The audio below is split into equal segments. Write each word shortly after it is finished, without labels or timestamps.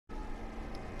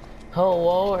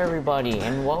Hello everybody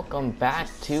and welcome back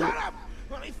to... Shut up!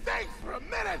 Let me think for a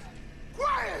minute!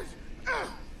 Quiet!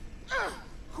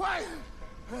 Quiet!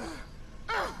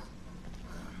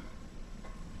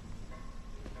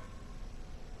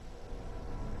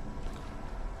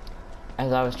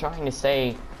 As I was trying to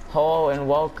say, hello and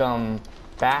welcome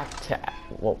back to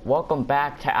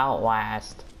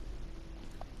Outlast.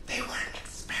 They weren't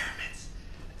experiments.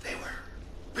 They were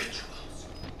rituals.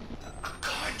 A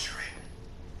conjuring.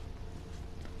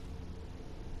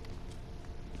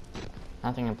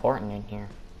 Nothing important in here.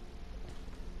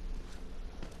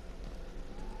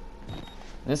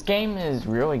 This game is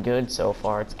really good so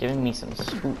far. It's giving me some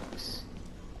spooks.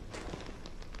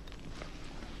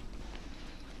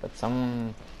 But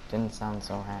someone didn't sound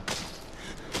so happy.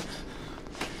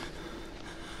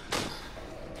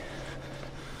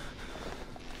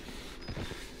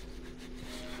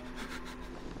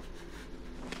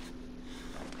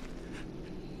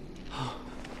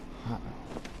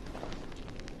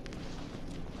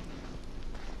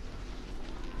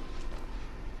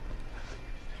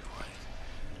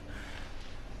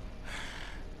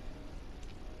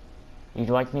 You'd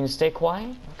like me to stay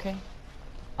quiet? Okay.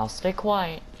 I'll stay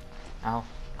quiet. I'll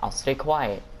stay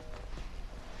quiet.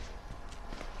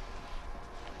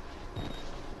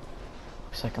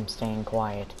 Looks like I'm staying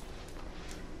quiet.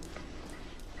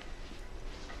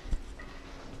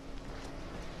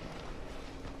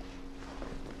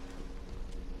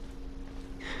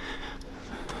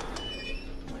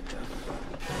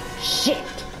 Shit!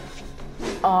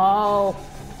 Oh,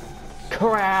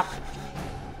 crap!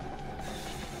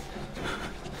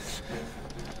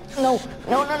 No!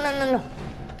 No, no, no, no, no!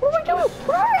 What am I doing?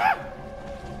 Ah!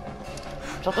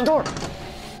 Shut the door!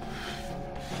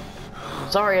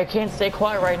 Sorry, I can't stay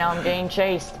quiet right now. I'm getting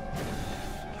chased.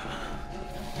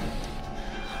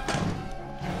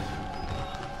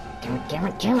 Damn it, damn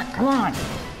it, damn it! Come on!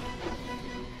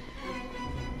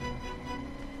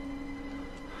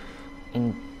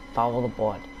 And follow the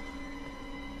blood.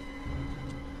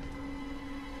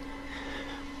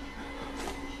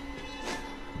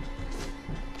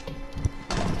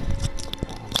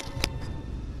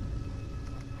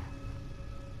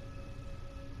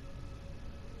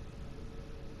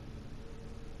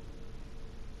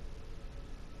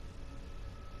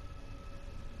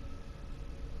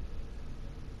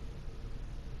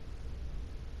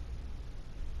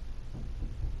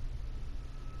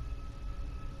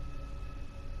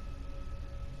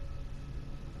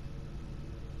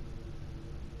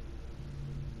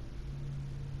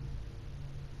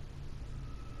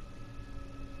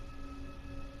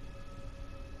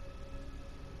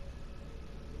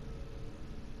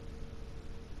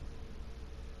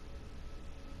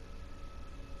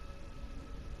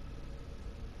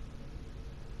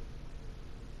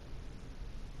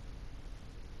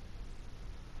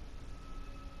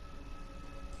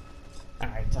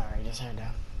 Alright, sorry, I just had to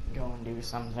go and do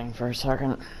something for a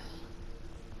second.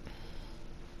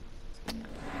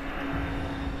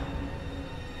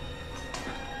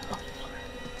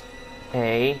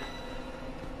 Hey.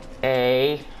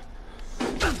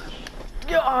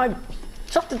 God!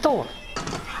 Shut the door!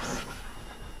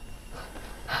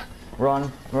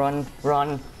 Run, run,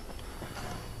 run.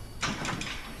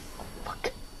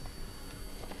 Fuck.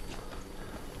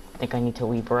 I think I need to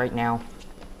leave right now.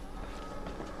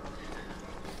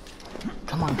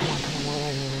 Come on, come on, come on,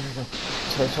 wait.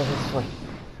 This way.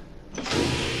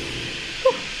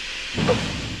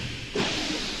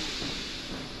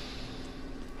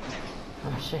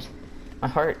 Oh shit, my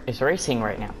heart is racing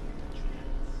right now.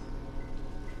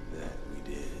 That we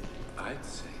did. I'd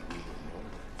say we were more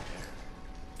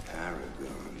than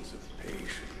paragons of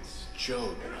patience.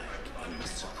 Job-like in the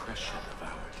suppression of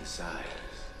our desires.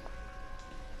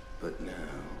 But now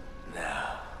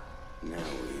we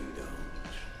indulge.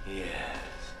 Yes.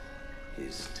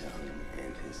 His tongue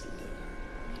and his liver.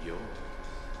 Yours.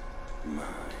 Mine.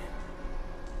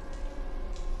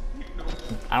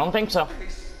 I don't think so.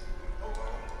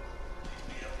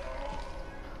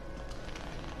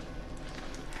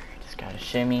 Just gotta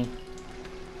shimmy.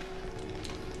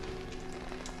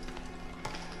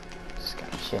 Just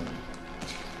gotta shimmy.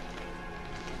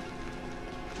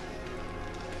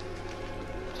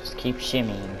 Just keep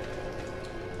shimmying.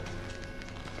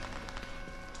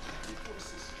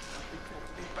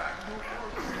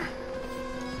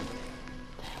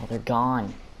 They're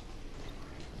gone.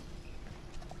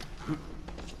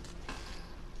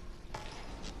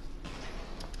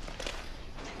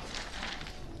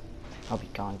 I'll be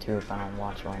gone too if I don't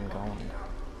watch where I'm going.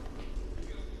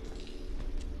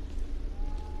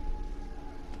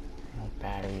 No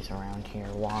batteries around here.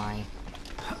 Why?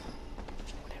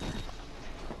 Whatever.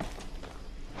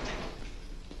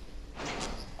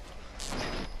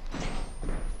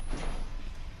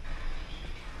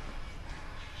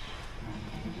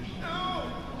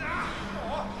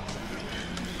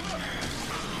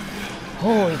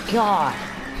 Holy God!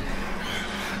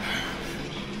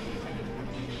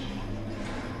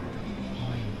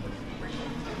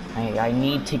 I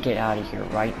need to get out of here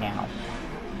right now.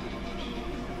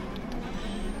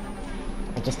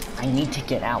 I need to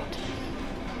get out.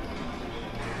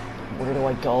 Where do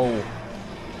I go?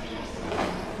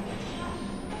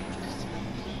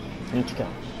 I need to go.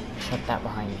 Shut that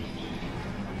behind me.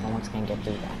 No one's gonna get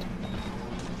through that.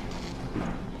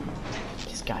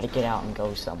 Just gotta get out and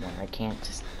go somewhere. I can't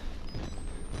just...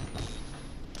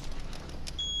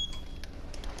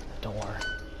 Door.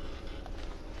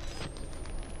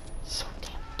 So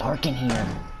damn dark in here.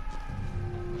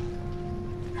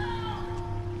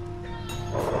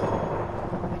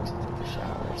 Exit to the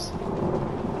showers.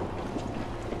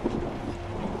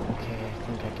 Okay, I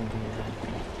think I can do that.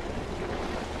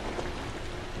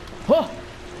 Oh!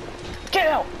 Get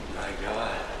out! My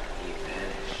God, he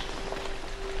vanished.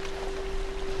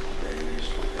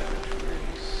 Vanished without a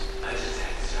trace. I just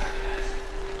had sarcasm.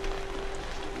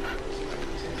 He knows my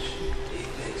intention. He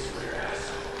thinks we're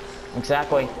assholes.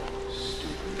 Exactly.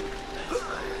 Stupid. Let's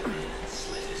let him in and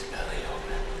slit his belly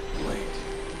open. Wait.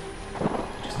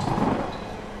 Just a moment.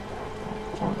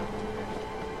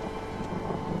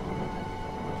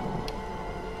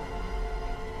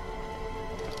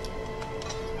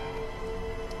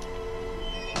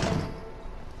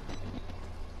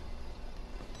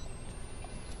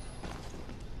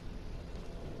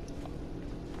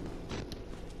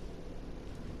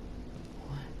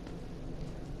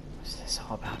 What's this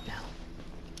all about now?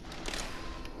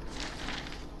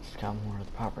 It's got more of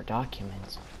the proper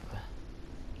documents. But...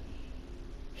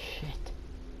 Shit.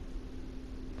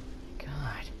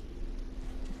 God.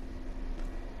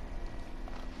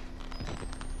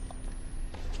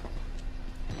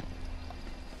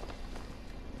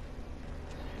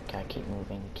 Gotta keep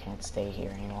moving. Can't stay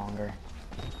here any longer.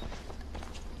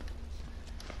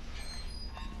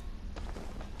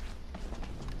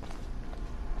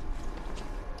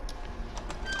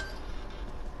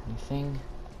 Anything?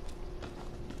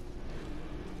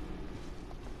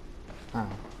 Oh,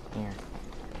 here.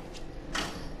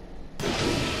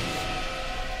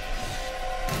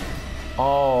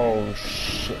 Oh,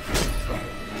 shit.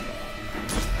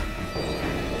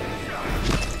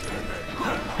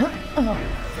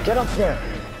 Get up there.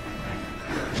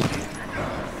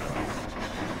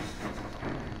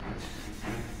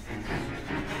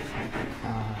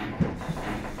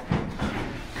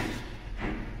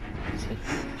 See.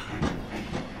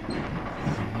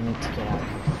 I need to get out.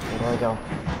 Where do I go?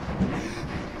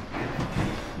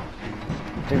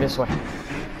 Through this way.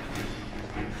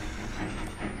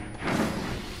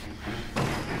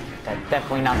 That's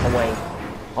definitely not the way.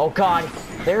 Oh God,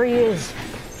 there he is.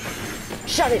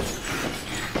 Shut it.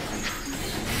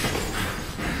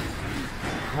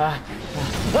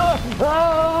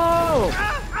 Oh!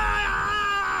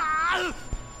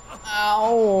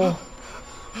 Ow!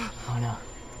 Oh no.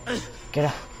 Get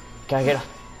up. Gotta get up.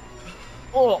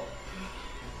 Oh!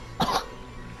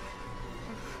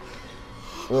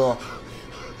 Oh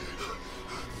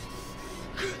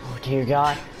dear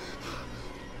God.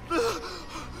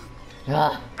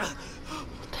 Ah.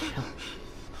 What the hell?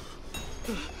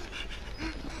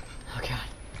 Oh God.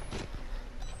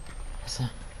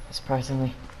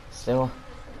 Surprisingly, still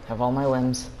have all my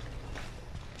limbs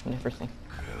and everything.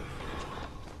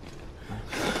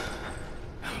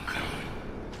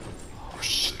 Oh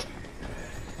shit.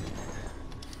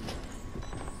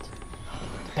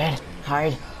 Bed,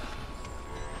 hide.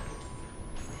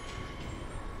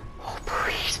 Oh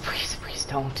please, please, please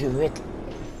don't do it.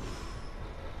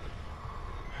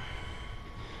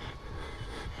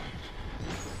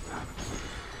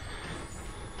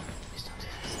 Please don't do this, don't do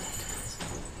this.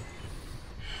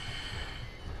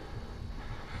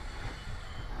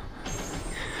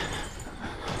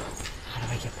 How do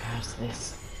I get past this?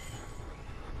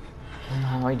 I don't know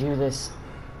how I do this.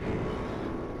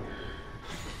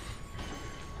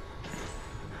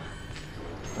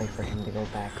 Wait for him to go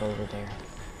back over there.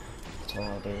 That's what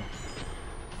I'll do.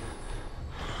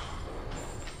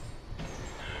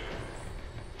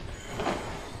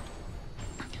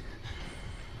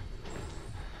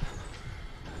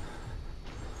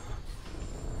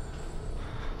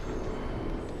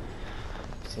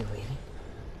 Is he leaving?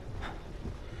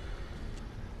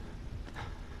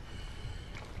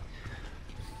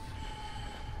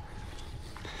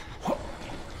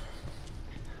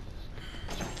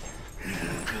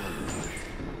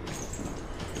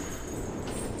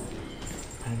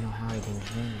 I don't know how he didn't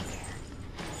hear me there.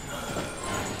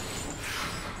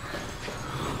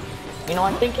 You know,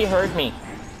 I think he heard me.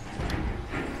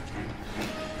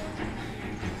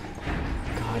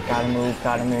 God, Gotta move,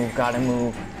 gotta move, gotta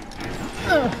move.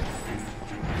 Ugh.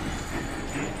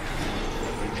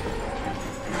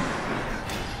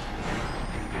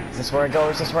 Is this where I go?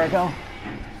 Is this where I go?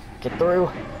 Get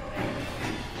through.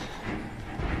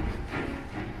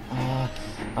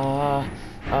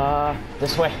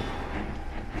 This way.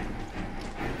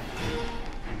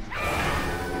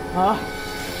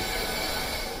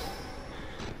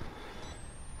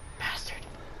 Bastard.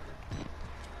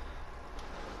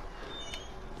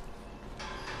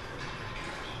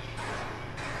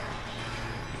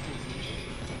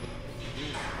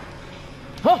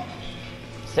 Huh!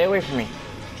 Stay away from me.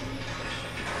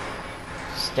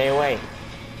 Stay away.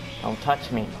 Don't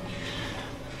touch me.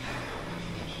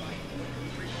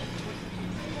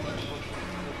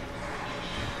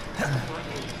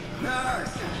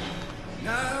 Nurse!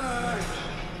 Nurse!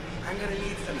 I'm gonna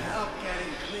need some help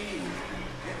getting clean.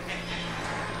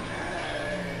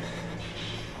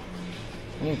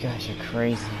 You guys are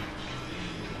crazy.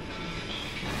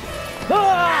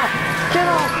 Ah! Get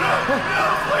off!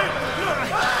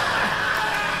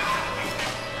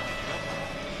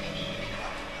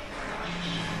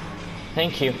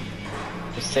 Thank you.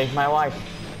 You saved my life.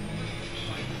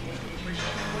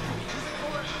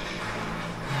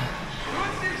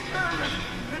 What's the experiment?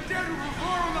 The dead will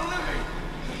reform the living.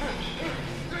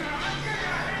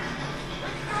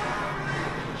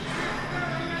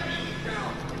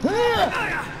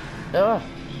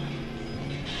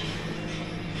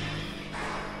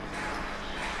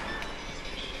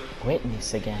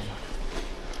 Witness again.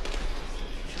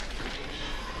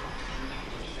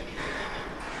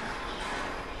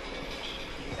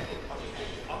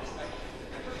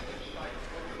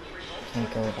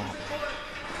 Can't go that way.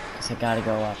 Guess I gotta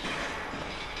go up.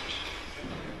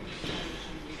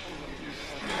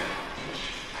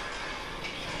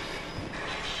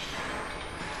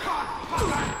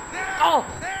 Oh!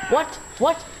 What?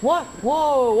 What? What?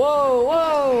 Whoa! Whoa!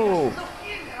 Whoa!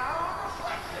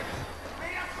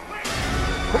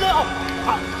 No!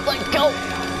 Let go!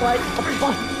 Let go!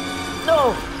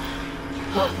 No!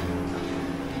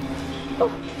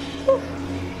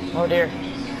 Oh dear.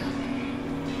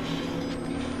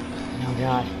 Oh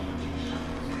god.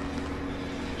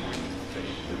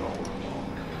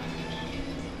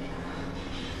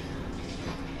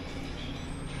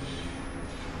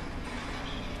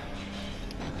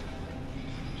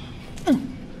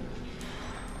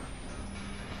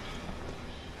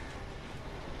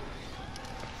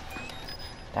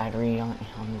 Battery on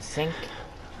the sink.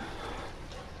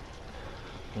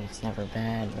 I mean, it's never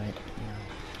bad, but you know.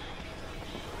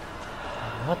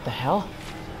 What the hell?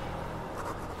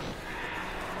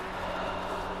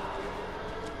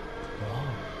 Whoa.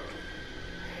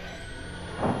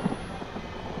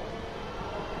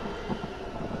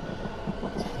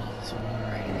 Let's follow this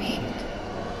Rider shit.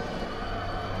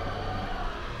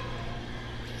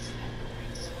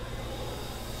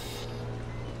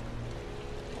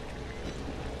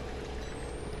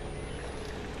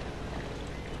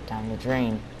 Down the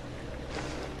drain.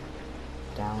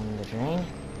 Down the drain.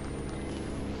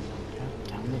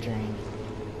 Down the drain.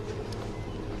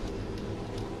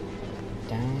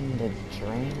 Down the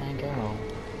drain I go.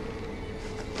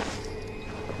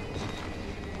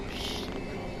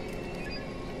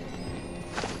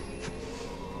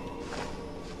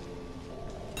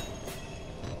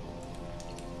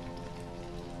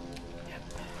 Yep.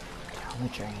 Down the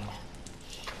drain.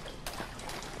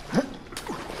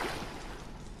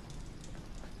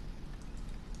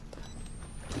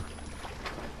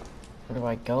 Where do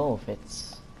I go if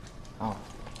it's... Oh.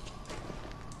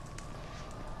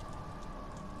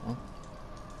 Huh?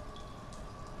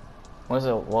 What is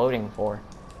it loading for?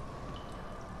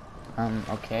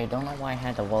 Okay, I don't know why I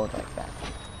had to load like that.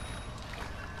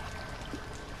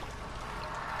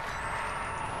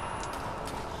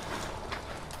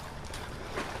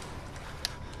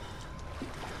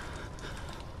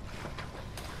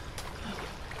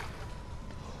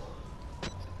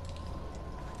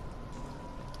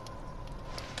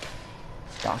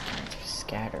 Documents are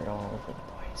scattered all over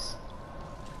the place.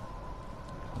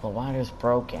 Well, the water's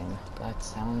broken. That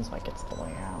sounds like it's the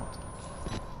way out.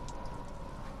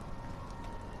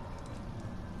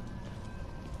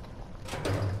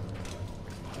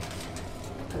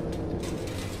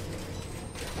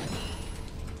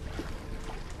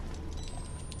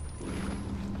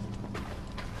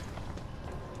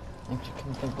 Actually,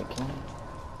 can think we can.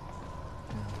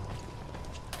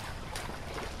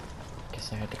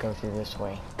 Guess I had to go through this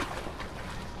way.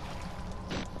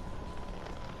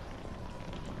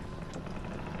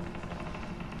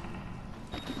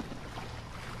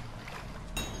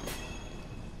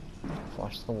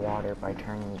 Flush the water by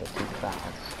turning the two valves.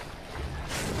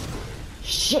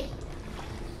 Shit!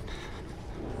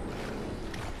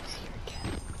 He's here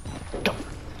again. Go!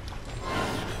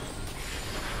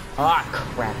 Ah,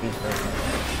 crap, he's hurt me.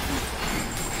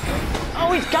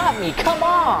 Oh, he's got me! Come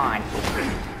on!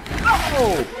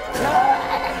 Oh!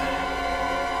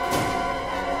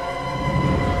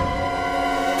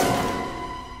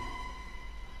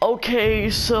 Okay,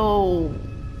 so...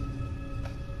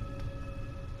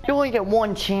 you only get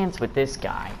one chance with this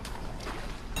guy.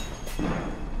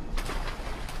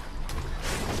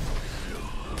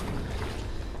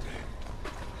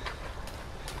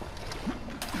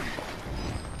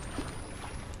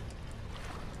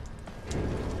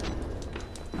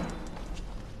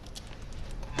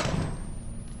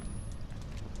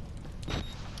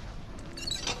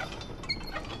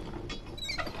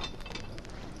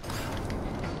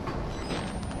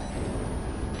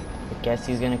 Guess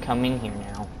he's gonna come in here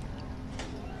now.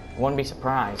 Wouldn't be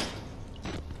surprised.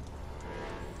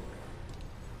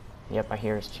 Yep, I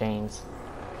hear his chains.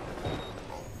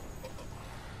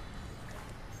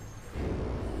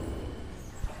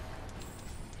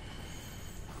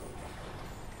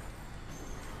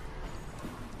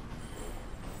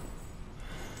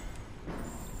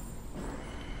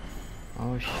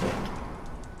 Oh shit.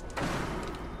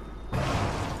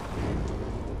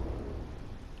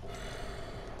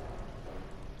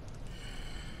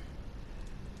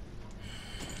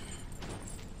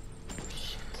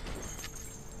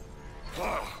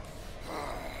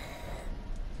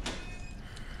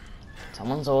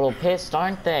 Someone's a little pissed,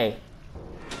 aren't they?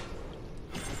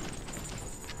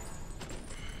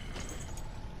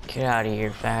 Get out of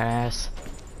here, fat ass.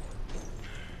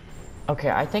 Okay,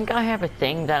 I think I have a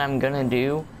thing that I'm gonna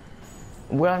do.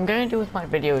 What I'm gonna do with my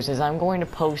videos is I'm going to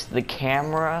post the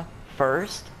camera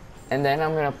first, and then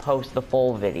I'm gonna post the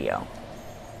full video.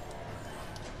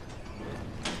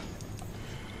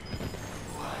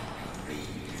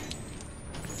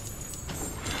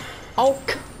 Oh,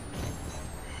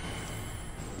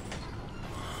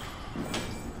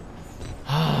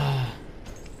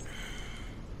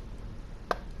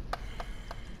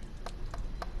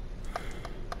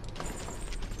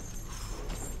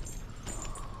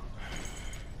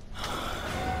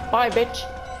 bye, bitch.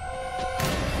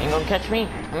 Ain't gonna catch me.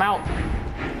 I'm out.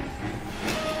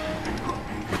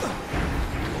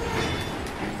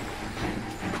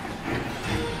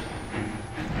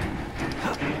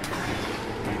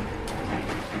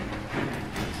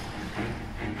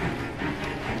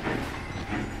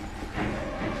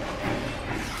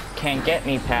 Can't get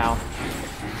me, pal.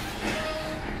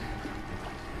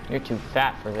 You're too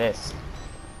fat for this.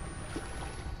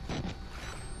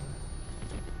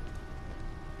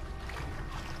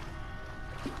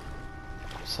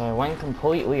 So I went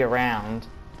completely around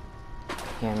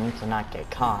him to not get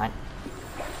caught.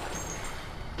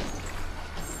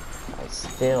 I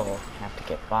still have to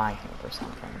get by him for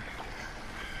something.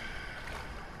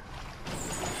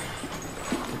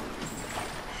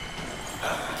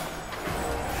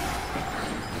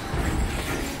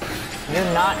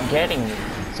 You're not getting me,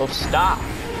 so stop.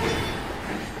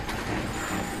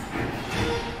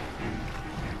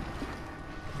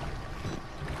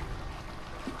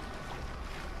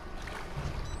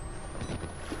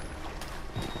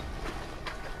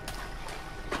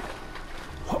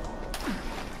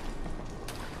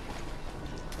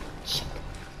 Shit.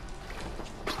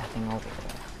 There's nothing over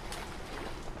there.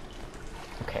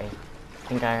 Okay, I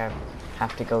think I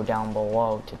have to go down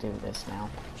below to do this now.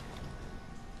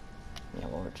 Yeah,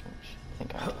 Lord Church. I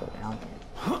think I have to go down.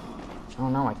 Oh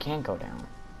no, I can't go down.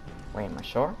 Wait, am I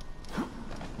sure?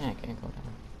 Yeah, I can't go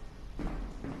down.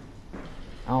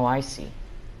 Oh, I see.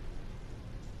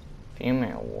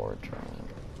 Female war training.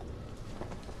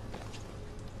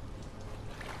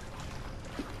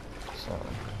 So,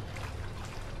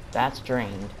 that's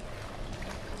drained.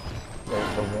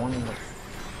 There's the one in the...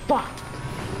 Fuck!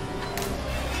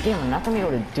 Damn, I'm not gonna be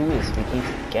able to do this if he keeps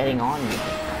getting on me.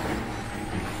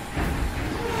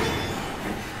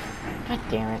 God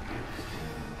damn it.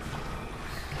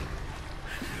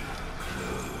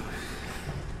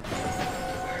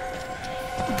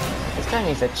 This guy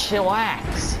needs to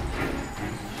chillax.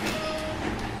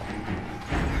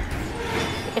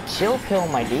 Take a chill pill,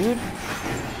 my dude.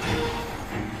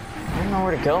 I don't know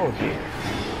where to go here.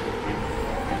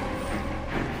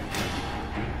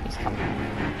 He's coming.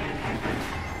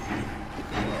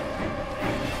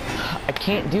 I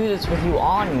can't do this with you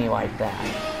on me like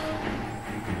that.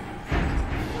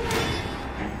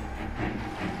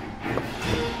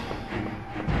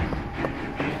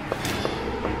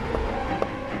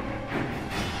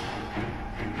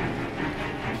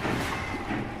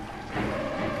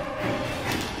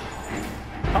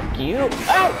 You.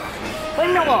 Oh! Leave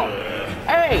me alone!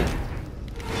 Hey!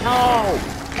 No!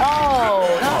 No!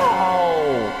 No!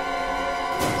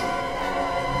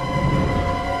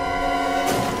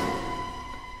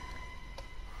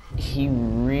 He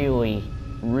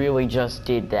really just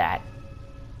did that.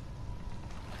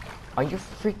 Are you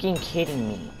freaking kidding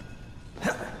me?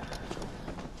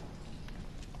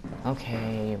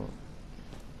 Okay.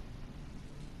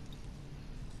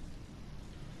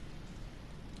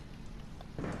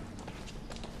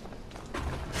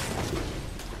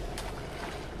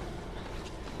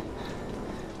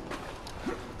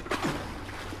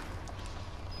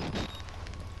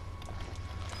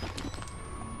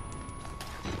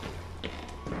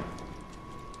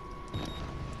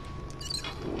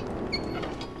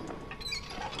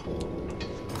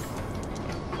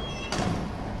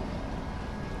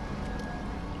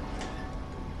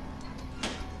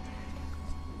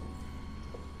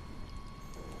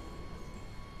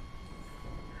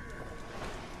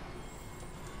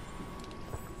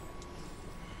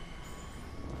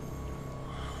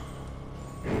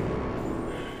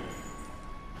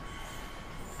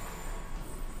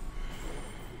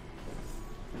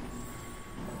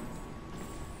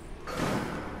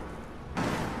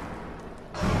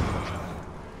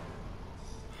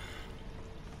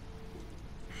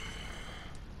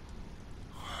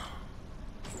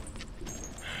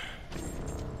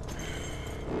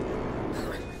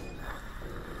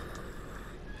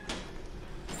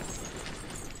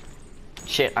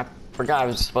 Shit, I forgot I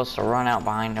was supposed to run out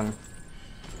behind him.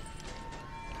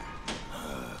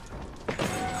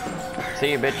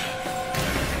 See you, bitch.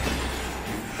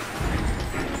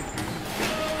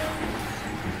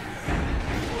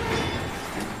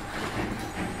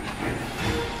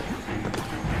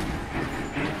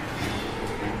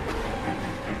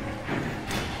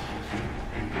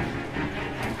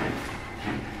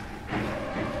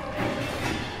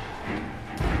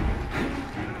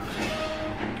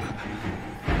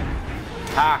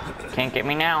 Ha! Can't get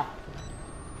me now.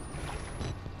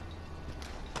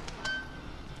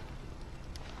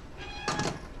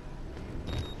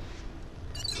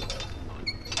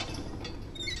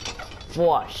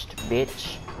 Flushed,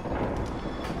 bitch.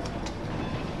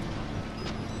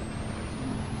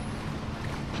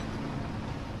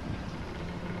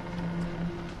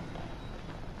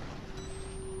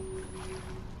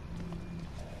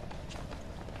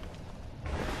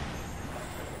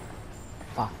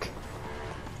 Fuck.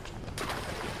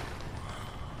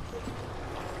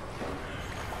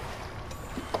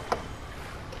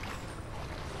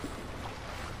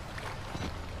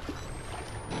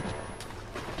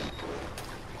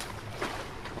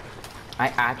 I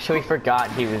actually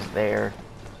forgot he was there.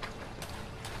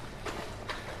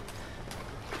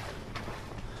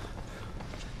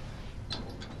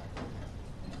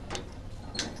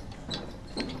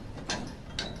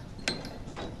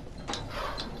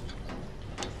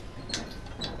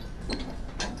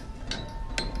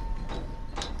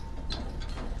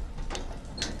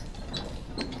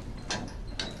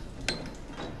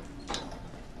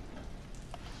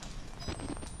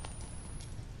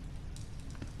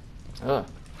 Ugh.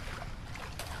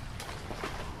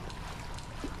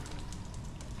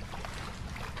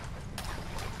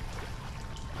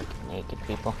 Naked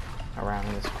people around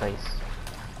this place.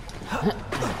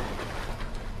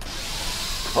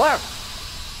 Hello!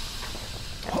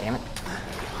 God damn it.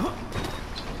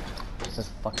 This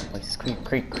fucking place is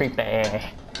creepy.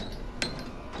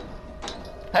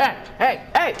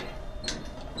 Hey!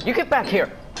 You get back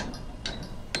here!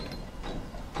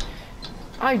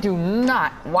 I do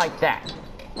not like that.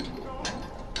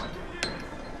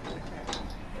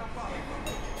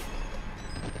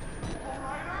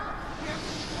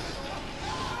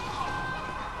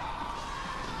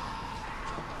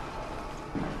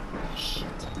 Shit.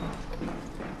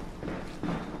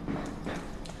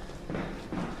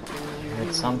 I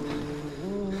heard something.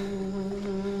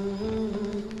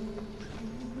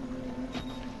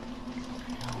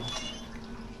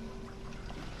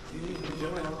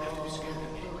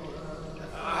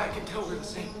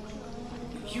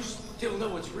 Still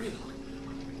know it's real.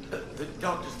 The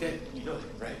doctor's dead, you know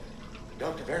that, right?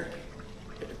 Dr. Vernick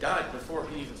died before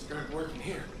he even started working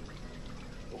here.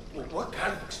 What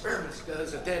kind of experiments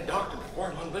does a dead doctor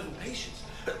perform on living patients?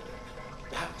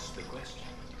 That's the question.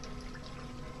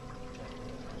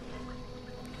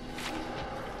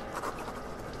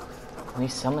 At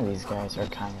least some of these guys are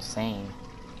kind of sane.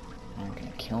 They're not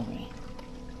gonna kill me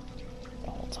the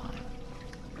whole time.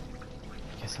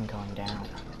 Guess I'm going down.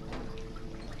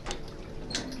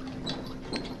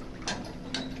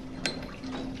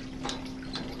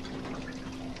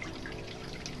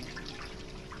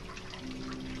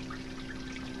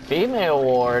 Female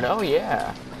ward, oh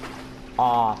yeah.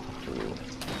 Aw, fuck you.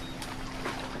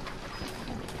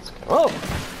 Let's go. Oh!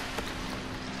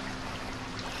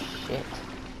 Shit.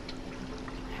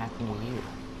 What happened to you?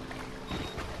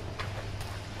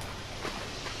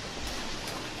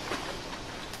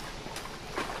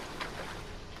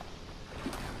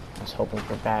 I was hoping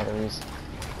for batteries.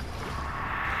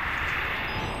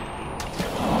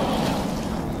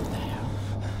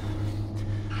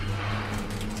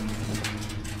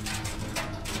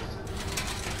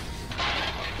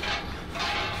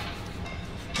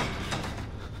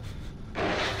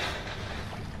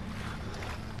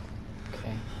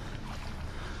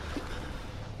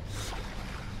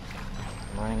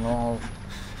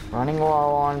 Running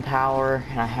low on power,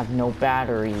 and I have no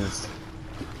batteries.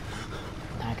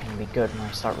 Not gonna be good when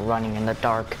I start running in the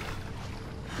dark.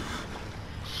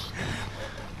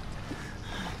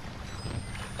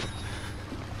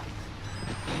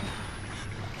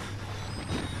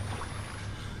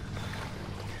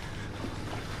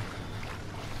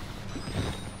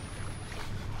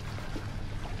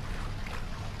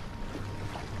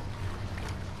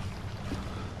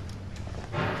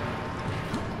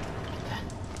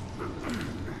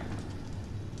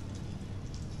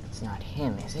 It's not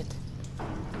him, is it?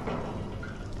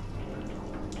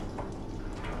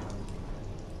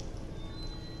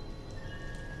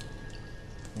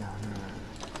 No.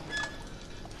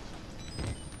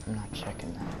 I'm not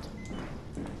checking that.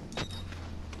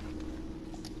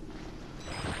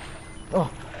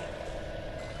 Oh!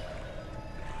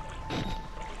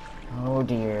 Oh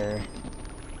dear.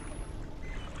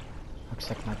 Looks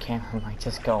like my camera might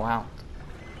just go out.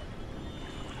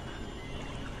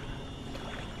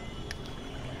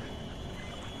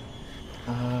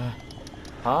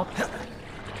 Up?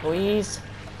 Please?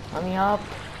 Let me up.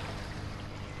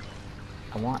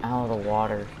 I want out of the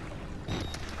water.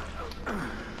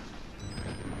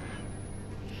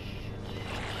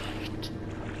 Shit.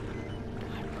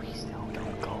 God, please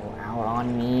don't go out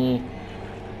on me.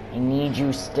 I need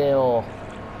you still.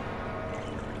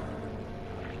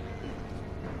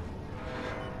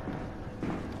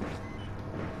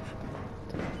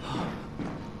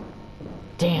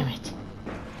 Damn it.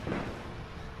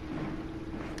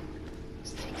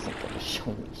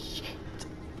 Holy shit.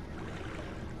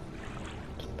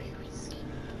 I can barely see.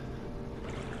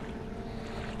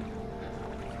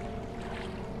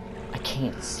 I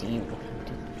can't see what I'm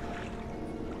doing.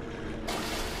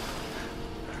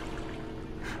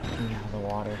 Let me out of the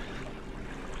water.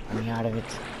 Let me out of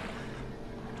it.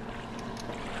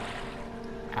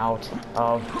 Out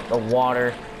of the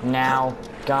water. Now.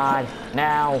 God.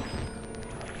 Now.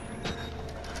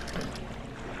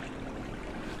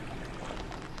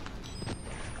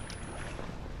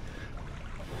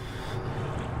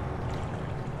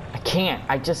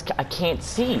 I can't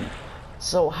see.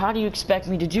 So how do you expect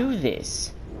me to do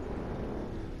this?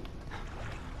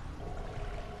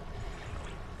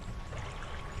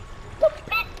 The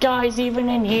big guy's even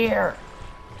in here.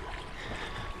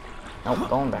 Nope,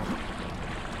 going back.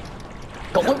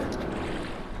 Go.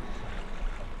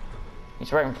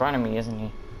 He's right in front of me, isn't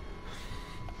he?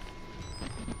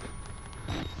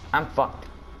 I'm fucked.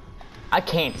 I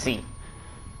can't see.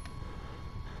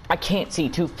 I can't see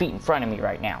 2 feet in front of me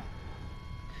right now.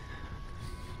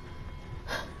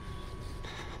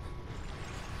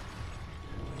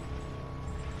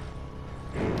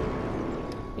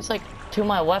 He's like to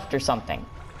my left or something.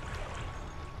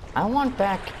 I want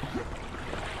back.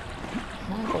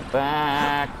 I want to go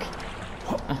back.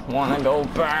 I want to go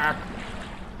back.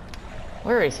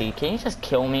 Where is he? Can you just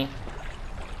kill me?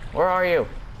 Where are you?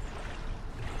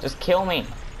 Just kill me.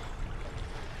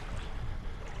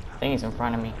 I think he's in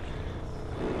front of me.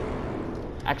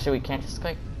 Actually, we can't just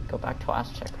like go back to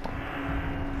last checkpoint.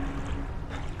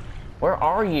 Where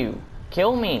are you?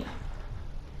 Kill me.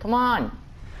 Come on.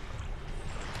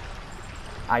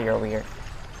 Ah, you're over here.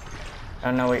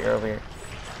 Oh no, wait, you're over here.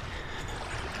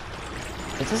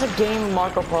 Is this a game of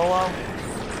Marco Polo?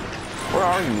 Where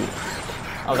are you?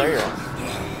 Oh, there you are.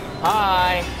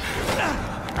 Hi.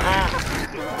 Ah.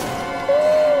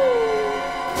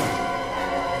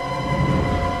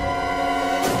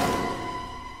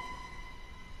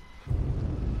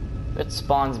 It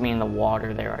spawns me in the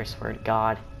water there, I swear to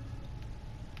God.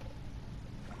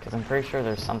 Because I'm pretty sure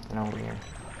there's something over here.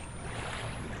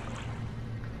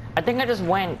 I think I just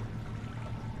went.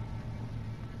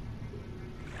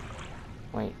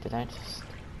 Wait, did I just...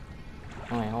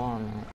 Oh, wait, hold on a minute.